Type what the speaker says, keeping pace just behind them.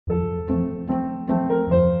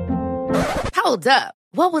Hold up.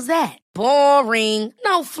 What was that? Boring.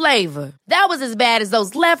 No flavor. That was as bad as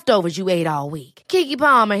those leftovers you ate all week. Keke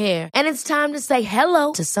Palmer here, and it's time to say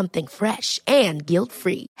hello to something fresh and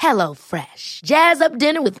guilt-free. Hello Fresh. Jazz up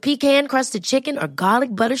dinner with pecan-crusted chicken or garlic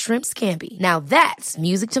butter shrimp scampi. Now that's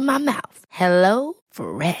music to my mouth. Hello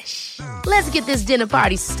Fresh. Let's get this dinner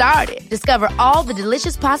party started. Discover all the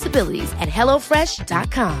delicious possibilities at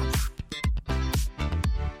hellofresh.com.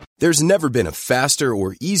 There's never been a faster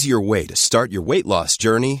or easier way to start your weight loss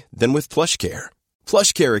journey than with PlushCare.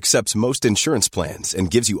 PlushCare accepts most insurance plans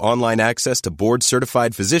and gives you online access to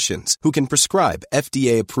board-certified physicians who can prescribe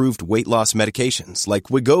FDA-approved weight loss medications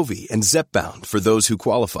like Wegovy and Zepbound for those who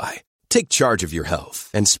qualify. Take charge of your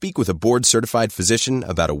health and speak with a board-certified physician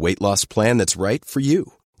about a weight loss plan that's right for you.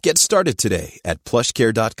 Get started today at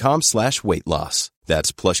plushcare.com/weight loss.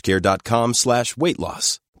 That's plushcare.com/weight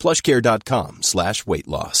loss. plushcare.com/weight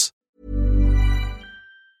loss.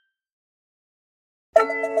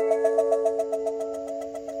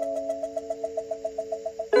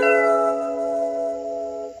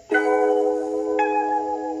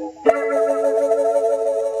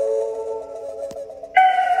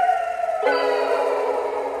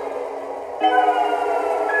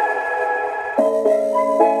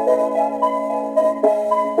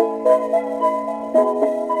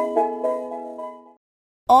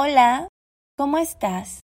 Hola, ¿cómo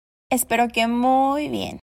estás? Espero que muy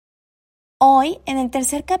bien. Hoy, en el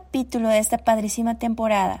tercer capítulo de esta padrísima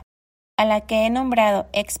temporada, a la que he nombrado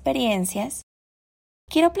Experiencias,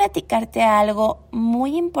 quiero platicarte algo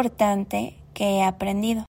muy importante que he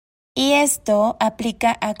aprendido. Y esto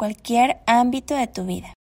aplica a cualquier ámbito de tu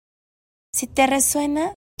vida. Si te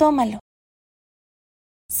resuena, tómalo.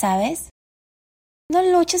 ¿Sabes? No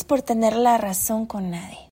luches por tener la razón con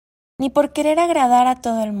nadie, ni por querer agradar a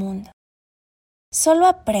todo el mundo. Solo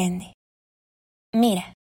aprende.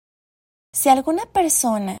 Mira, si alguna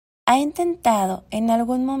persona ha intentado en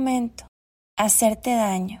algún momento hacerte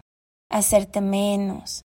daño, hacerte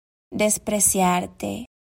menos, despreciarte,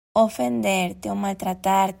 ofenderte o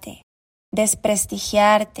maltratarte,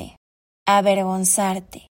 desprestigiarte,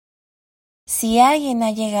 avergonzarte, si alguien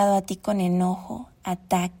ha llegado a ti con enojo,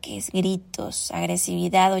 ataques, gritos,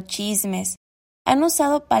 agresividad o chismes, han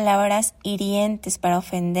usado palabras hirientes para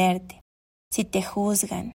ofenderte, si te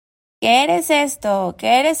juzgan, que eres esto,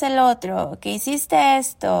 que eres el otro, que hiciste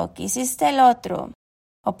esto, que hiciste el otro,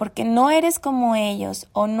 o porque no eres como ellos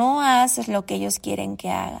o no haces lo que ellos quieren que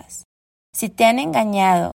hagas, si te han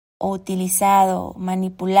engañado o utilizado, o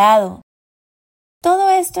manipulado, todo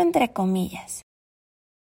esto entre comillas.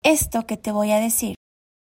 Esto que te voy a decir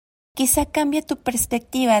quizá cambie tu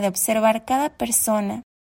perspectiva de observar cada persona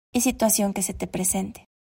y situación que se te presente.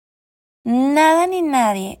 Nada ni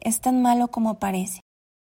nadie es tan malo como parece.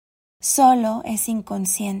 Solo es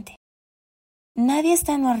inconsciente. Nadie es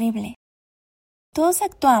tan horrible. Todos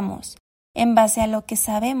actuamos en base a lo que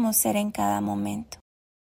sabemos ser en cada momento.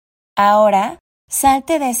 Ahora,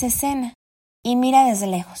 salte de esa escena y mira desde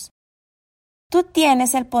lejos. Tú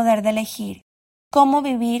tienes el poder de elegir cómo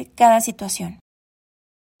vivir cada situación.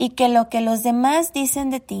 Y que lo que los demás dicen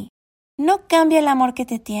de ti no cambia el amor que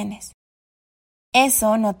te tienes.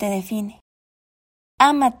 Eso no te define.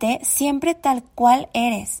 Ámate siempre tal cual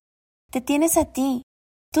eres. Te tienes a ti.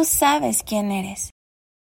 Tú sabes quién eres.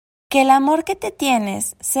 Que el amor que te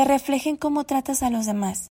tienes se refleje en cómo tratas a los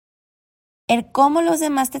demás. El cómo los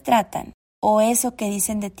demás te tratan o eso que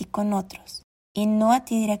dicen de ti con otros y no a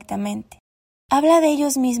ti directamente. Habla de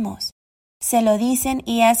ellos mismos. Se lo dicen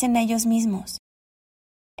y hacen ellos mismos.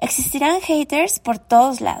 Existirán haters por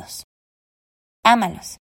todos lados.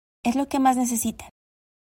 Ámalos. Es lo que más necesitan.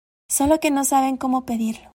 Solo que no saben cómo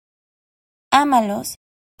pedirlo. Ámalos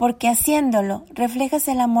porque haciéndolo reflejas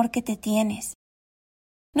el amor que te tienes.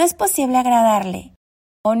 No es posible agradarle,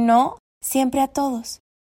 o no, siempre a todos.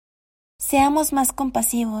 Seamos más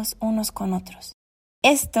compasivos unos con otros.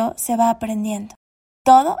 Esto se va aprendiendo.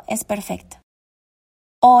 Todo es perfecto.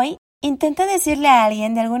 Hoy, intenta decirle a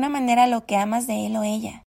alguien de alguna manera lo que amas de él o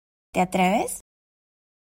ella. ¿Te atreves?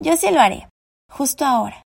 Yo sí lo haré, justo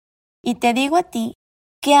ahora. Y te digo a ti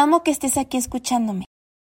que amo que estés aquí escuchándome.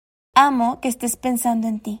 Amo que estés pensando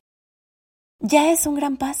en ti. Ya es un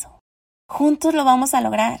gran paso. Juntos lo vamos a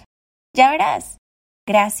lograr. Ya verás.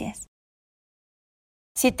 Gracias.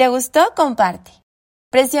 Si te gustó, comparte.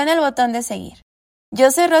 Presiona el botón de seguir. Yo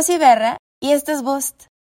soy Rosy Berra y esto es Boost.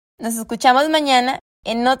 Nos escuchamos mañana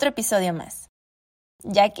en otro episodio más.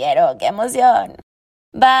 Ya quiero, qué emoción.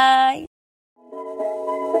 Bye.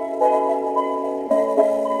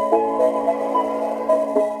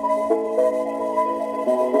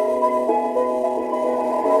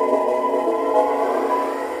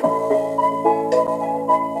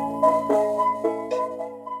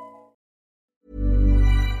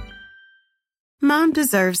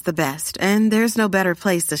 deserves the best, and there's no better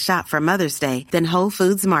place to shop for Mother's Day than Whole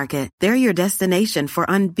Foods Market. They're your destination for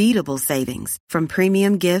unbeatable savings, from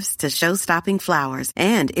premium gifts to show-stopping flowers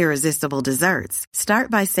and irresistible desserts. Start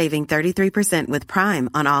by saving 33% with Prime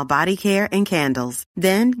on all body care and candles.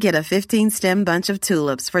 Then get a 15-stem bunch of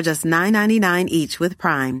tulips for just $9.99 each with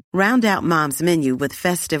Prime. Round out Mom's menu with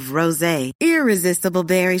festive rosé, irresistible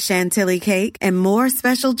berry chantilly cake, and more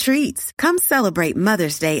special treats. Come celebrate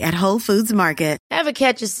Mother's Day at Whole Foods Market. Ever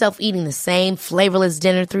catch yourself eating the same flavorless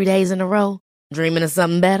dinner 3 days in a row? Dreaming of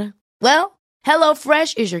something better? Well,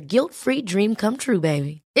 HelloFresh is your guilt-free dream come true,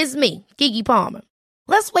 baby. It's me, Keke Palmer.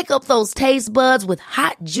 Let's wake up those taste buds with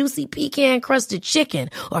hot, juicy pecan-crusted chicken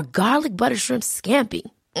or garlic butter shrimp scampi.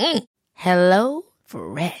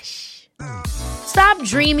 HelloFresh. Stop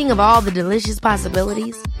dreaming of all the delicious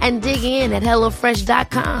possibilities and dig in at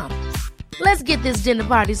HelloFresh.com. Let's get this dinner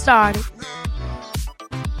party started.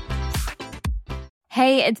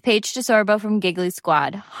 Hey, it's Paige DeSorbo from Giggly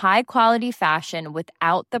Squad. High quality fashion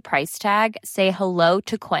without the price tag. Say hello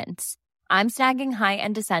to Quince. I'm snagging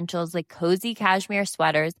high-end essentials like cozy cashmere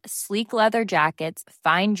sweaters, sleek leather jackets,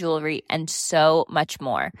 fine jewelry, and so much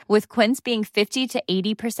more. With Quince being 50 to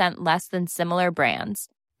 80% less than similar brands.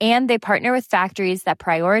 And they partner with factories that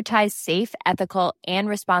prioritize safe, ethical, and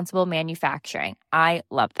responsible manufacturing. I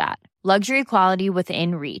love that. Luxury quality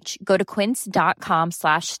within reach. Go to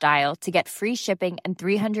quince.com/style to get free shipping and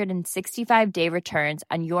 365-day returns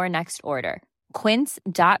on your next order.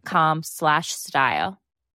 Quince.com/style.